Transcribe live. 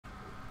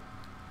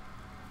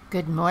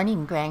Good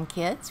morning,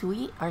 grandkids.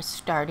 We are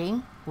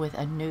starting with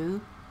a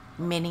new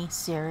mini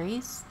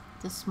series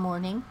this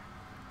morning.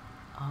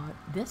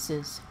 This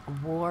is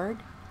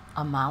Ward,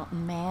 a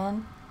mountain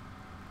man,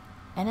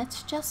 and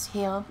it's just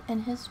him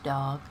and his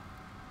dog,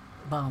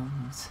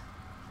 Bones.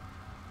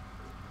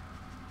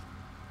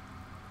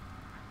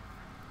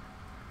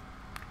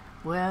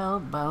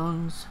 Well,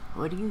 Bones,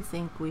 what do you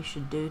think we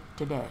should do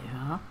today,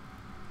 huh?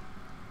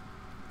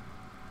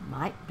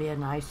 Might be a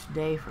nice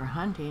day for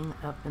hunting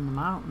up in the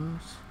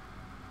mountains.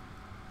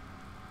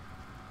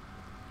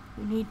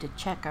 We need to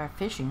check our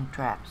fishing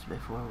traps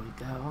before we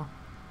go.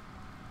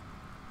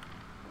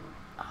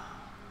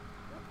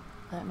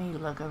 Let me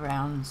look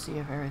around and see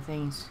if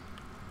everything's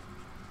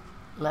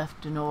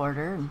left in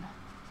order, and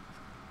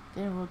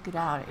then we'll get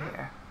out of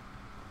here.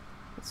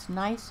 It's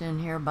nice in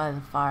here by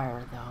the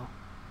fire, though.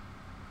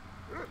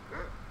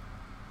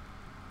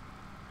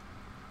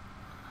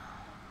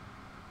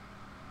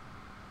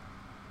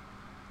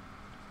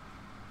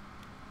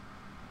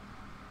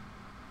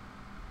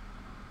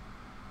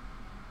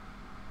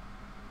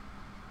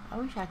 I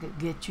wish I could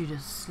get you to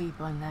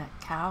sleep on that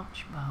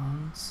couch,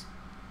 Bones.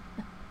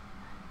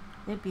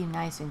 It'd be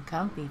nice and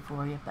comfy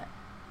for you, but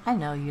I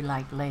know you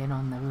like laying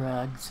on the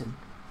rugs and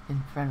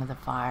in front of the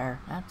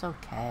fire. That's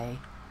okay.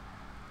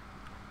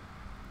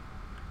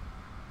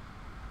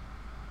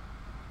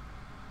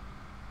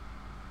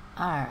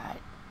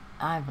 Alright,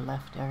 I've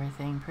left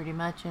everything pretty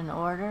much in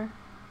order.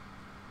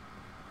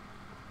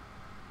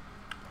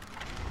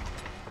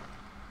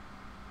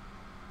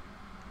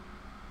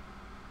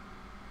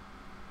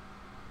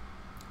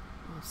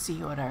 We'll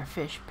see what our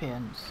fish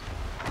pen's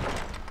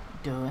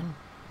doing.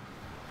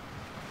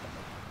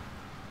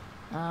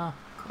 Oh,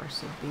 of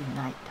course it'd be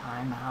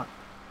nighttime out.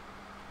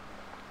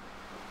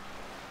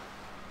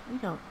 We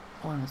don't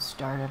want to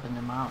start up in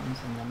the mountains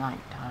in the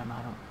nighttime,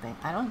 I don't think.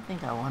 I don't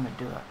think I want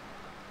to do a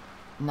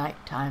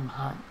nighttime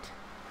hunt.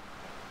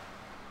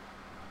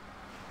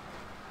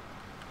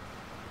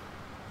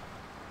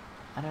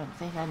 I don't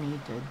think I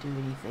need to do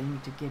anything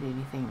to get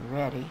anything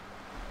ready.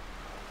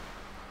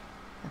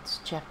 Let's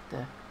check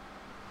the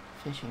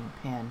fishing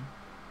pen.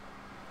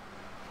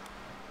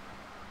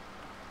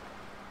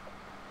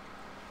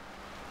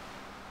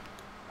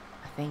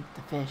 I think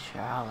the fish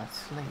are all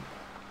asleep.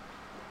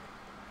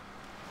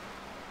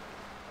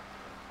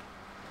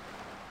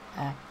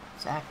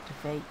 Let's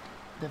activate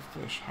the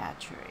fish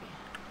hatchery.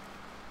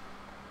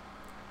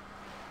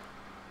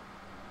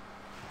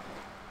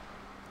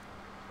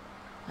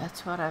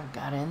 That's what I've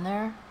got in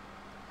there?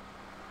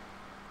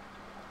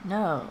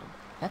 No,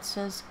 that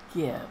says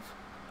give.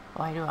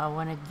 Why do I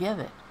want to give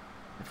it?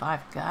 If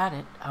I've got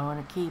it, I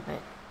want to keep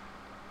it.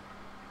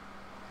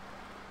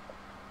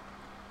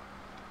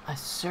 I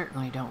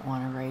certainly don't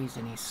want to raise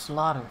any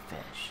slaughter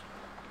fish.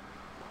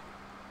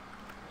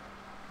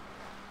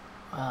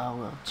 Well,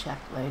 we'll check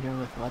later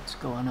with what's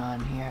going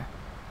on here.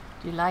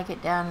 Do you like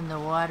it down in the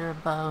water,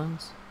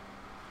 Bones?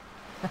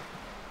 It's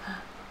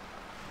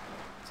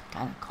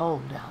kind of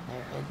cold down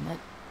there, isn't it?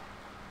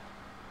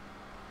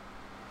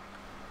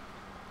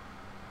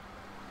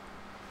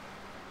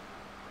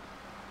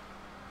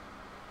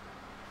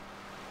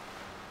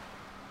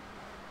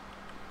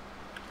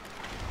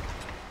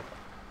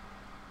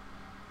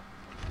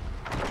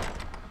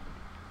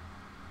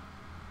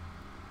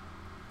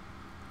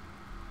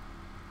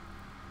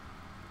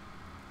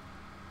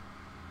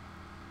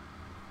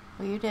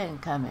 Well, you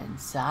didn't come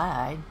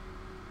inside.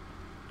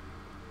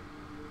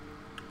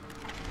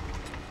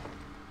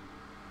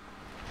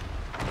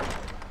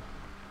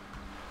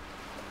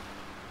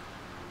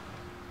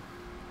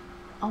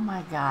 Oh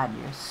my God,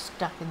 you're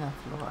stuck in the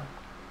floor.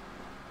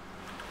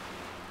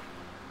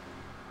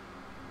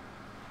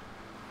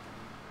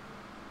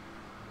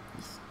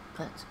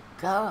 Let's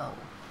go.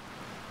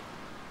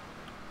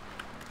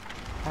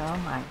 Oh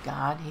my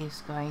God,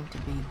 he's going to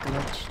be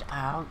glitched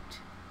out.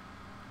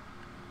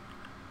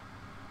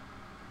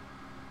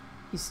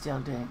 He still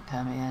didn't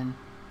come in.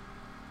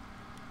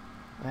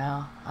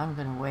 Well, I'm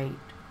gonna wait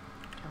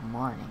till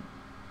morning.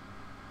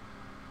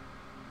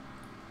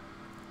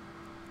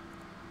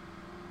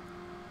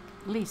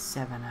 At least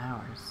 7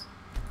 hours.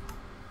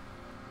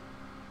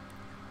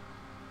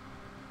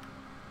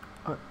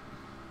 Or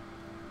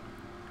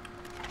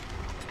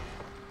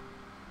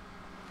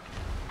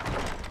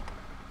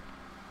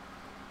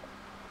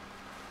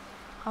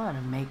I ought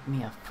to make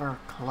me a fur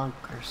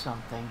cloak or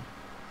something.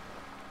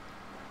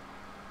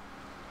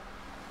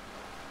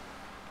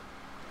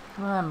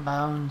 Come on,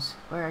 Bones.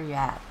 Where are you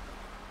at?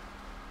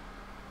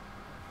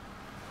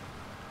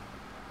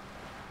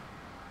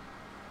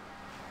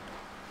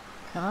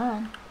 Come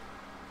on.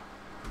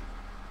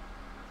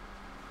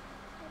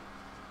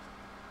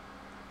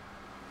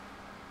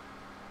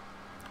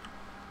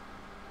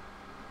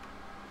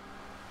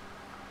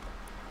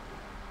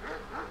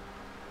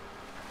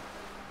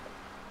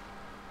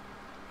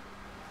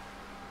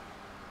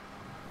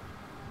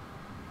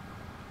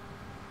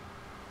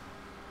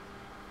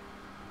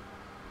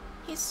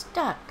 He's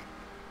stuck.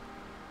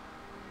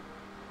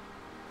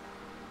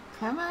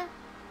 Come on.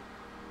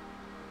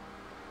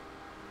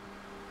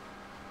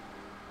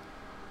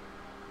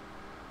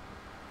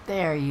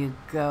 There you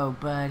go,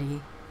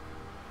 buddy.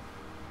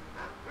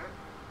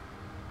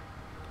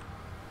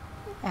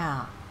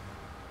 Yeah,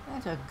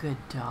 that's a good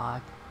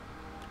dog.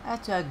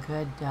 That's a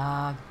good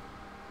dog.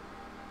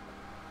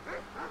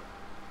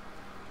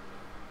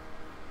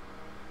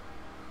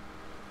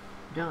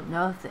 Don't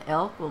know if the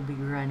elk will be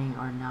running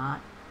or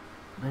not,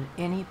 but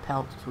any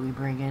pelts we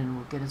bring in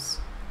will get us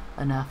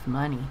enough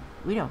money.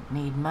 We don't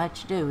need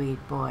much, do we,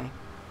 boy?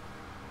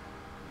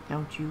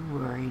 Don't you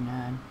worry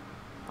none.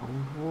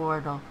 Old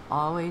Ward'll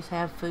always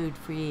have food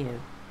for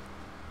you.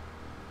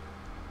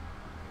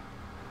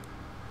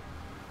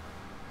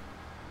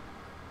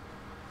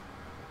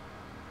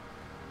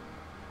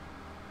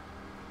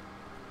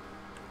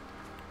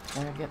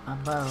 Better get my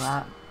bow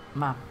out.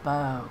 My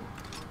bow.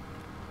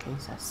 In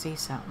case I see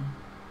something.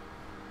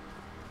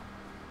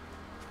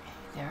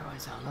 Hey, there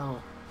was a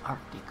little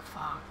Arctic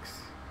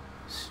fox.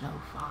 Snow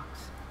fox.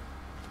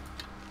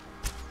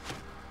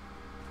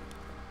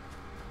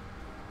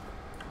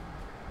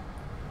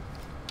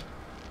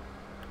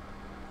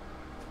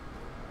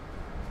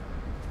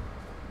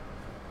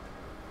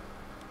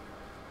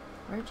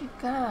 Where'd you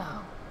go?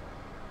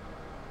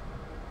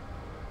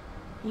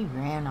 He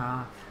ran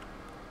off.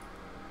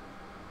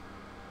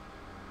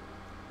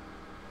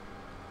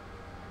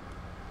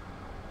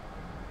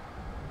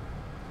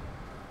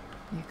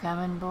 You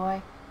coming,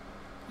 boy?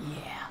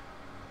 Yeah,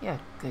 you're a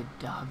good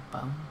dog,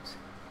 Bones.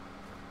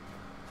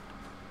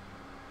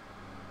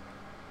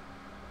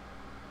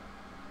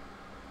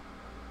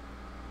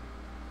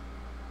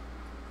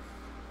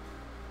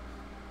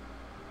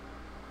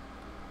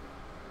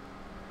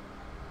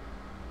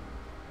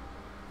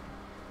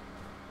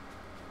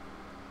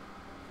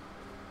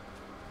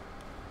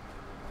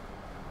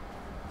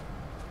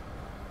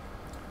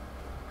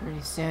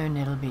 Pretty soon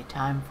it'll be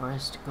time for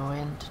us to go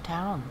into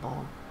town,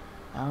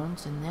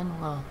 Bones, and then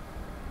we'll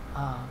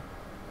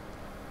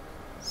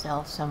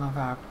sell some of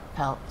our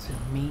pelts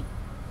and meat.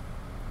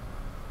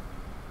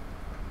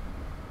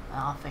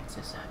 I'll fix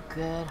us a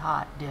good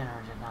hot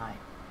dinner tonight.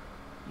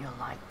 You'll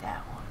like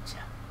that, won't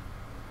you?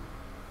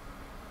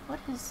 What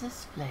is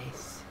this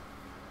place?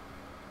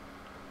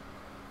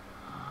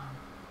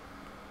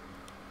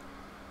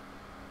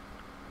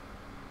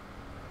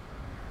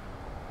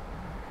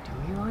 Do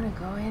we want to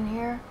go in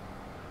here?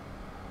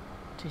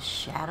 To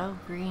Shadow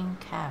Green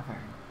Cavern.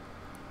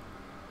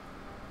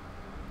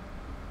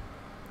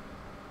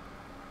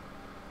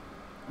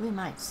 We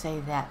might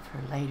save that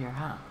for later,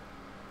 huh?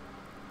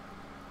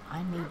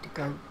 I need to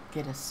go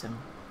get us some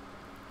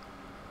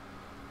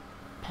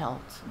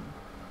pelts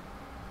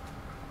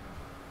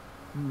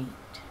and meat.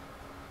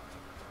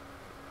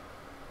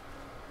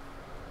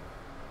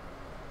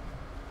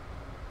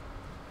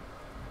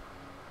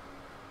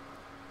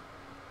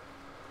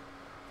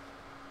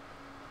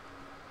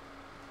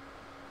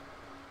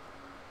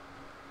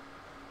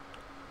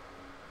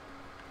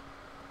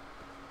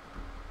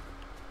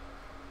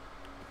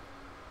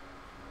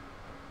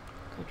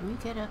 Could we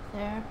get up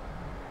there?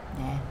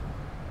 Nah.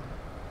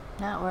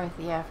 Not worth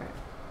the effort.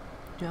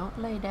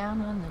 Don't lay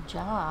down on the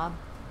job.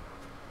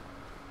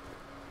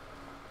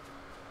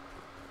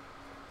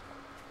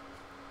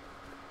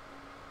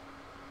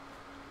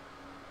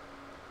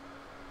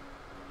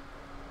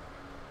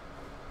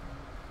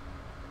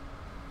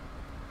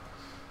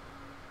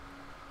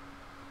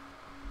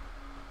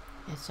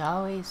 It's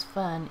always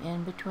fun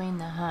in between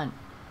the hunt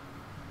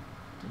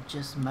to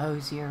just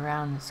mosey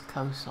around this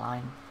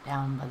coastline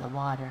down by the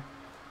water.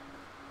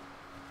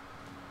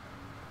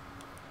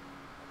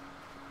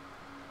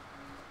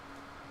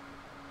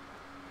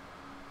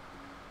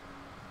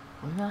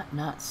 We might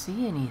not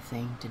see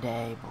anything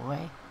today,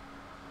 boy.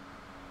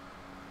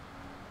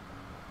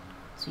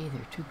 It's either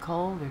too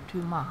cold or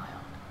too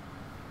mild.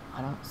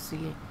 I don't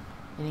see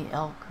any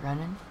elk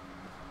running.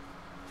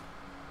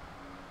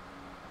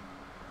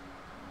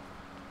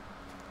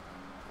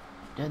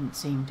 Doesn't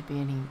seem to be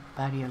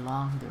anybody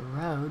along the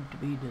road to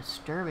be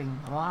disturbing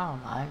the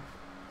wildlife.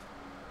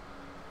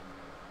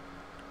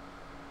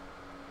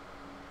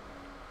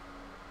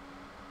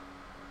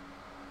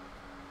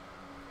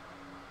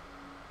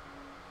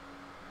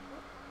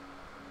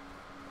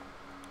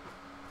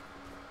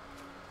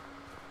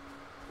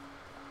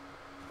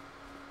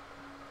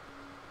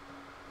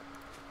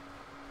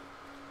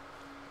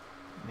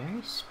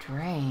 Very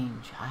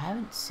strange. I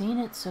haven't seen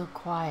it so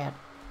quiet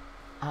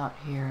out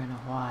here in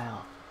a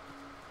while.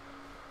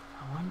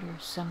 I wonder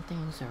if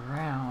something's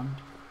around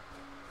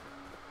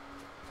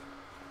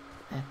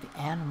that the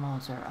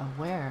animals are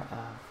aware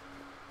of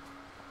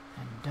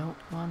and don't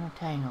want to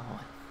tangle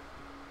with.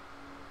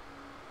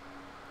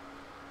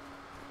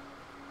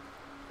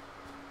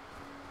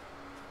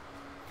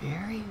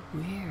 Very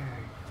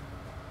weird.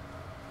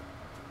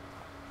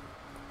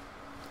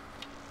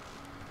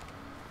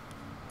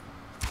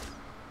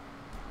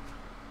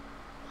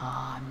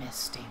 Ah, I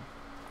missed him.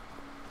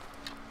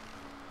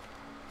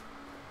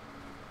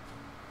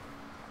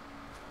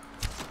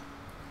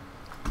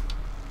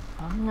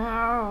 Oh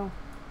no!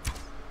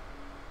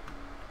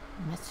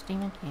 Missed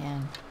him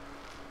again.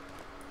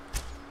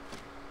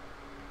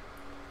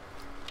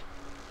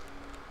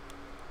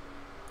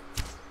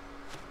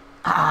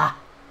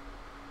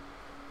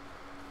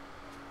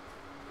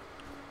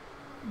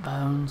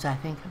 Bones, I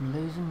think I'm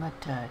losing my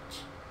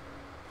touch.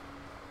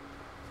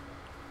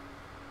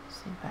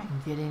 See if I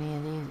can get any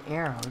of these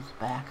arrows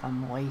back.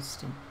 I'm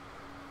wasting.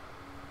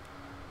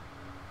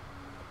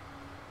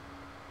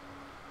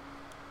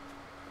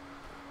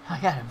 I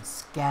got them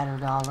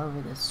scattered all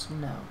over the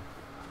snow.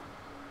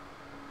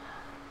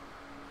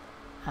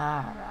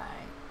 Alright.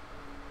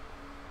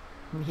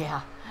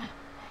 Yeah,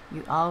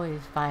 you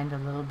always find a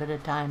little bit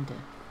of time to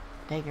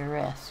take a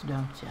rest,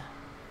 don't you?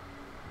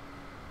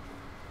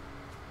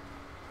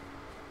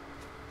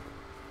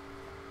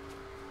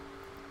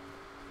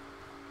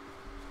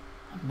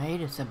 I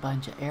made us a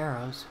bunch of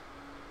arrows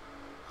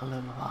a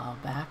little while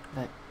back,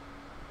 but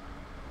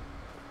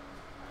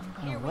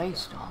I'm going to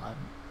waste all of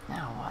them.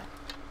 Now what?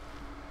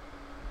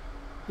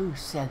 Who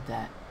said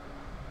that?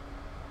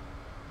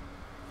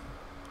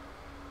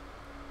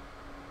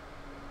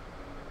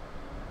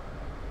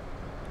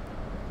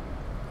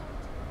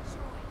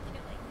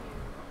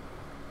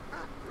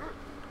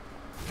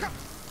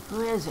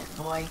 Who is it,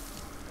 boy?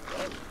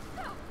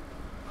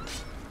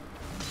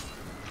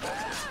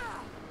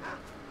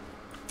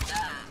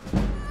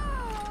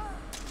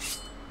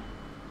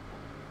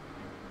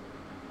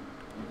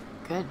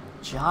 Good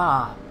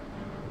job.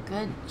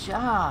 Good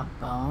job,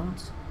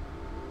 Bones.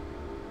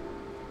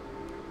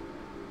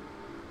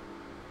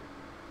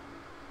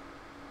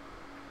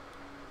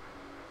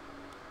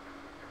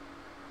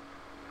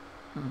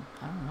 I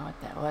don't know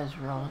what that was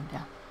rolling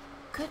down.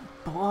 Good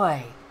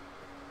boy.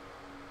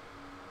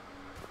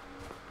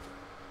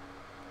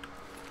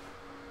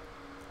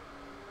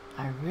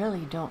 I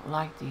really don't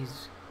like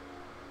these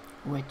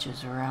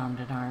witches around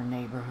in our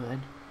neighborhood.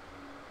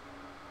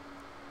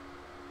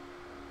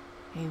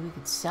 Hey, we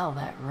could sell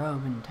that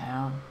robe in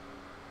town.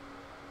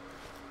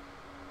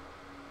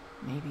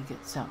 Maybe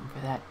get something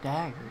for that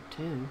dagger,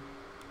 too.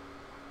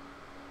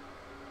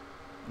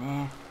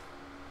 Nah.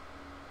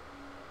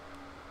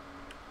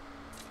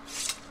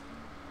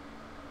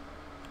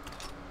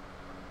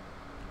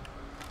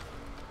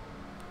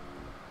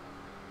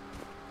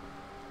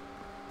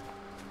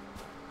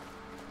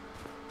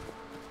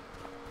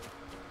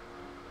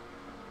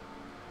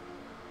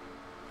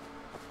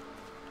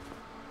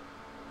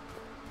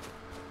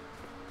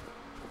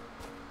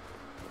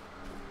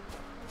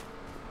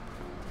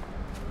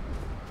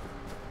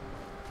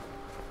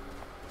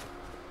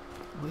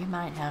 We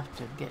might have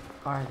to get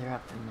farther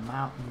up in the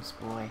mountains,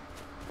 boy.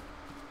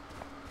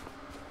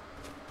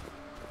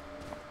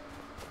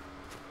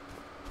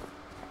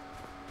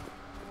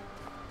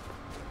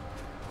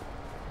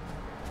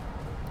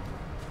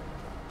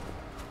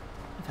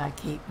 If I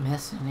keep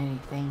missing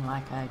anything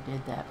like I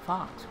did that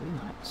fox, we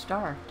might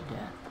starve to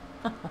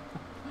death.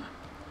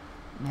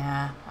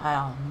 Nah,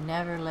 I'll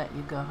never let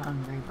you go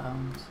hungry,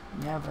 Bones.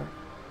 Never.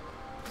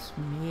 It's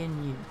me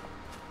and you.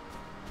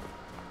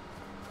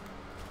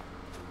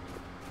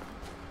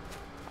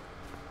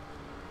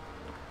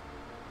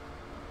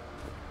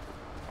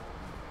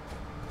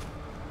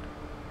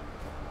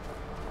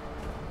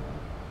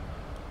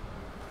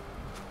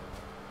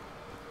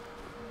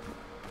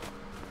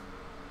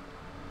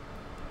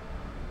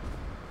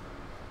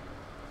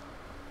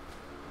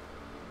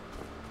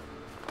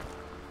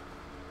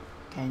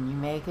 Can you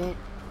make it?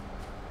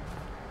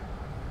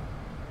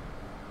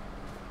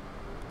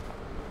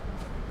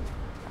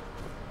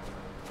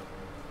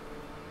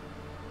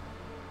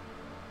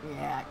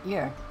 Yeah,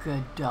 you're a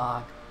good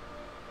dog.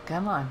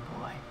 Come on,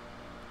 boy.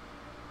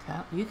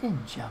 Come, you can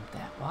jump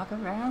that. Walk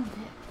around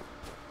it.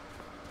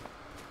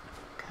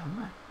 Come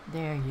on.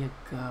 There you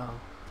go.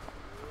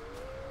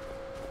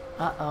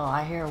 Uh-oh,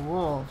 I hear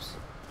wolves.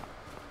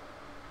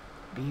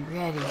 Be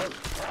ready.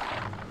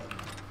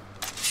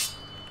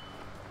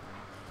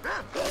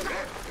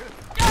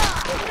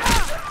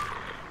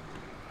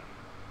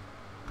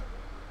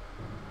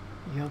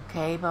 You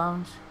okay,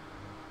 Bones?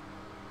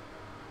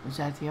 Was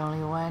that the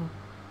only one?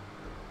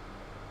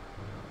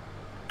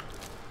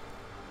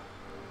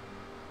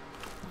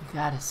 You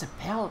got us a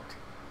pelt.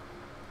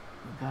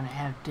 We're gonna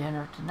have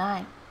dinner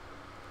tonight.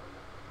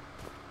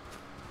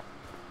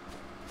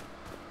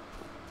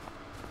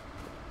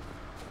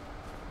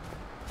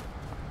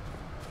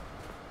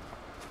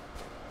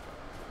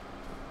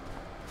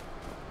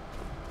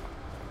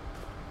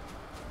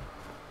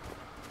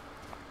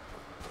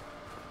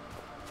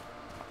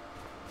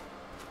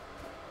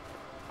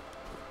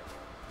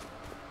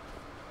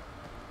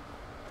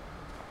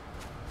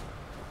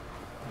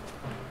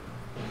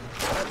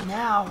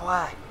 Now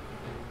what?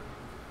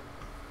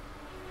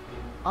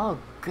 Oh,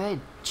 good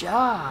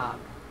job.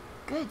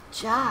 Good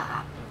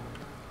job.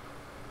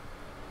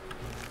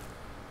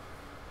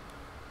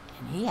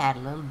 And he had a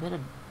little bit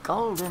of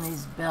gold in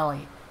his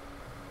belly.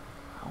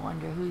 I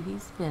wonder who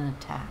he's been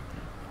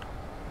attacking.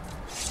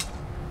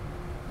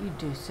 You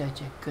do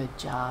such a good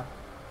job.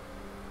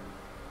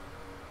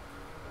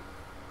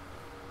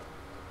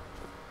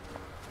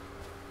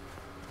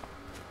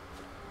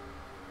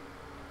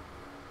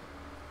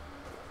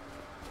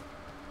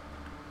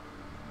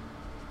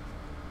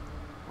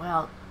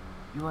 Well,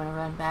 you want to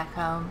run back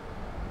home,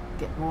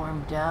 get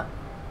warmed up,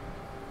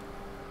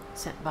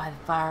 sit by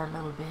the fire a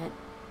little bit,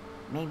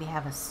 maybe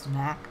have a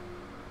snack.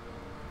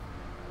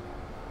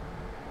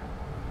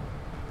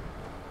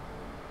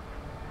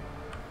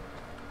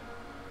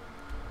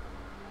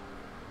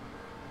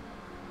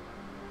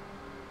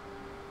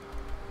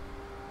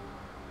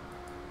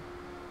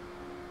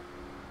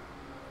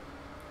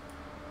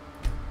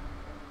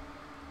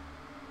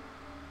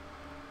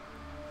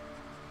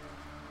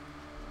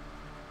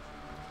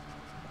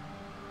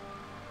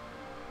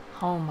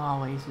 Home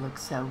always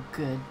looks so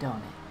good, don't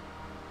it?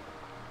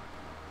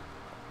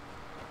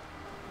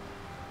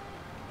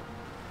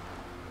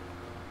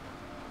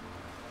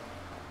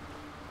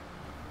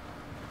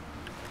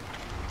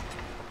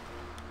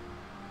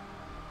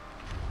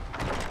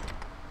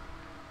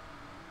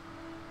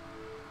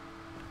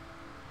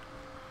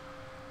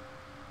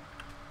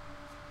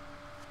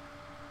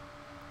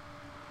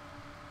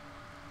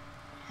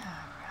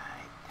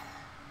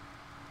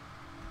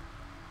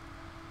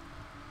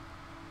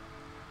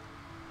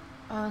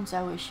 Bones,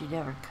 I wish you'd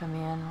ever come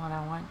in when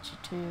I want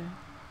you to.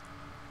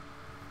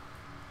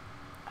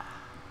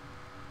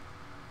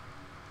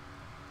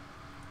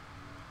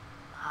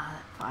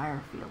 That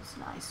fire feels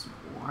nice and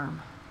warm.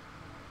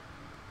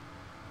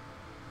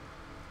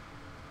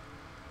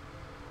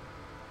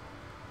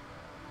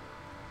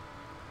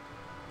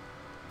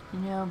 You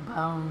know,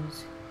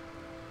 Bones,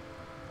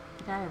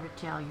 did I ever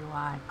tell you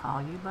why I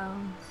call you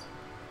Bones?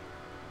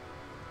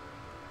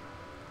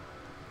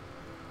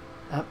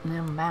 Up in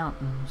them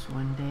mountains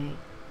one day,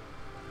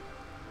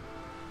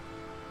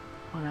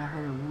 when I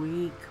heard a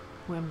weak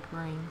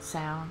whimpering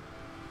sound,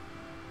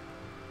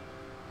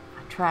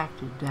 I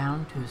tracked it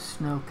down to a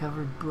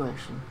snow-covered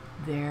bush, and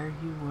there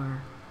you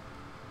were,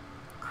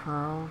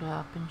 curled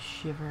up and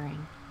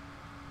shivering.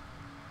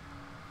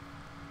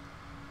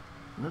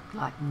 Looked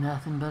like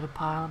nothing but a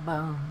pile of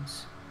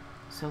bones,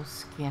 so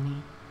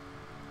skinny,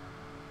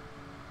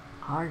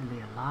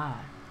 hardly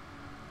alive.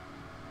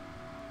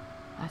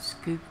 I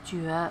scooped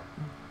you up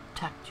and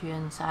tucked you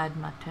inside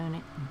my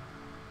tunic and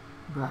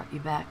brought you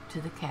back to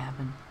the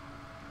cabin.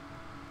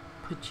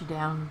 Put you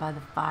down by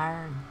the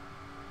fire and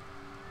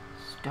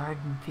started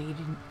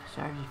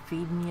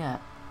feeding you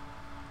up.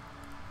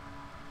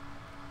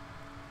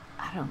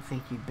 I don't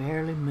think you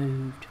barely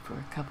moved for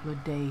a couple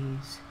of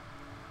days.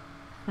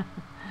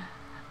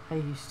 I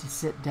used to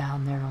sit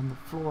down there on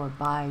the floor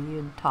by you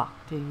and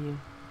talk to you.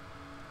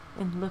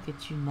 And look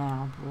at you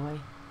now, boy.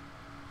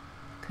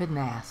 Couldn't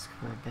ask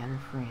for a better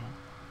friend.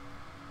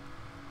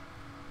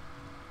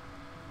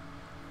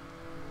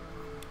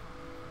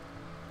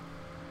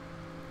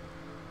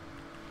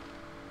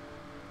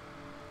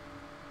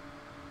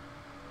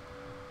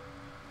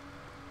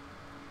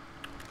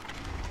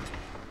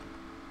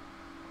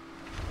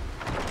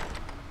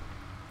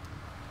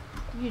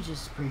 You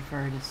just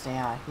prefer to stay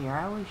out here.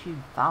 I wish you'd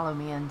follow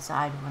me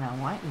inside when I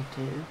want you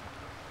to,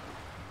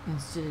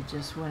 instead of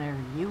just whenever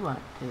you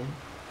want to.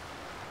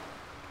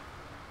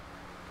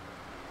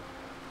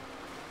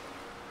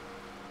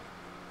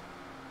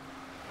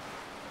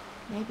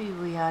 Maybe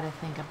we ought to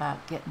think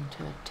about getting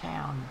to a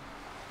town,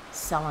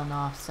 selling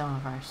off some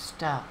of our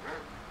stuff.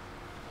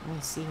 Let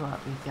me see what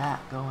we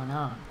got going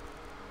on.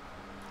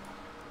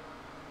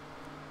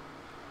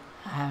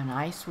 I have an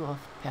ice wolf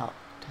pelt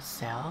to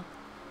sell,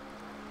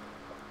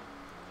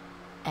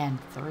 and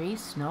 3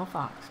 snow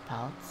fox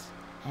pelts,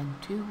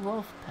 and 2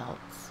 wolf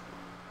pelts.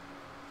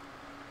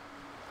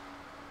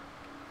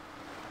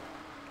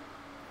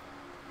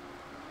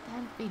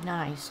 That'd be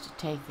nice to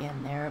take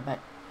in there, but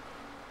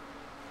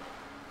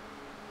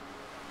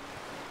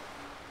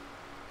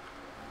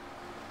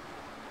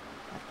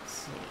let's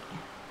see.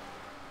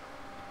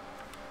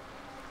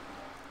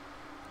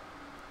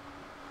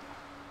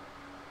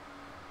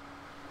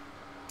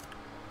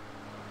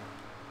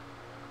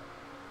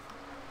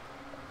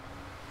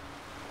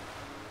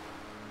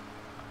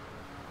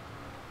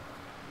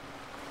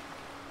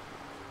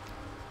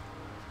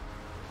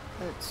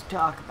 Let's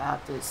talk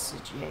about this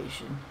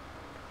situation.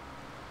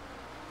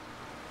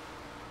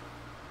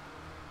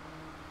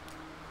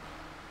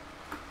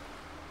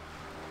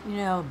 You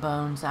know,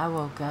 Bones, I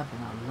woke up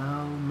in a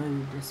low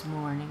mood this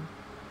morning.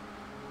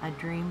 I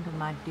dreamed of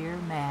my dear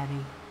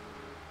Maddie.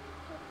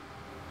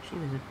 She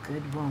was a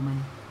good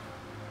woman.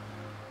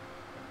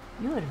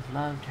 You would have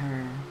loved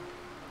her.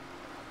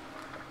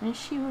 And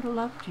she would have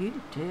loved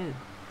you too.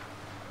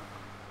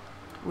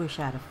 Wish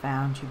I'd have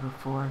found you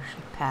before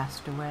she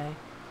passed away.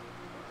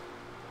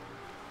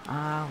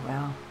 Ah,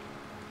 well,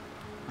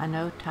 I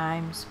know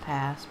time's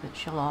passed, but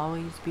she'll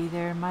always be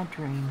there in my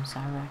dreams,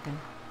 I reckon.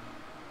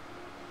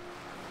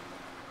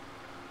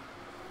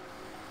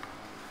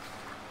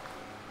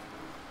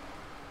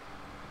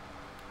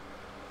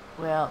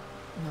 Well,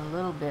 in a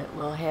little bit,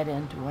 we'll head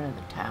into one of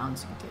the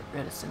towns and get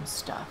rid of some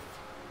stuff.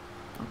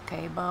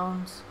 Okay,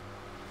 Bones?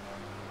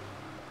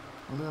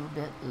 A little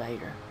bit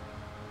later.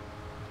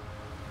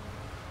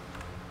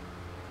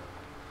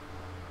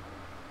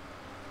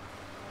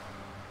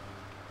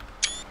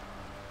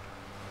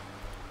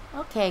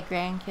 Okay,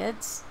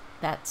 grandkids,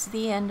 that's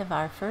the end of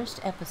our first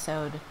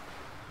episode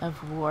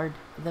of Ward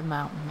the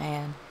Mountain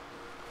Man.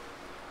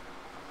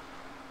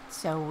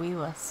 So we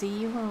will see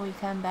you when we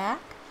come back.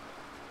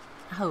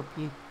 I hope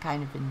you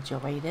kind of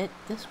enjoyed it.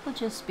 This will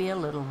just be a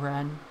little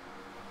run.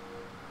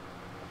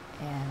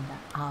 And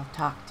I'll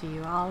talk to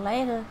you all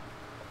later.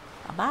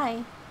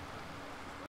 Bye-bye.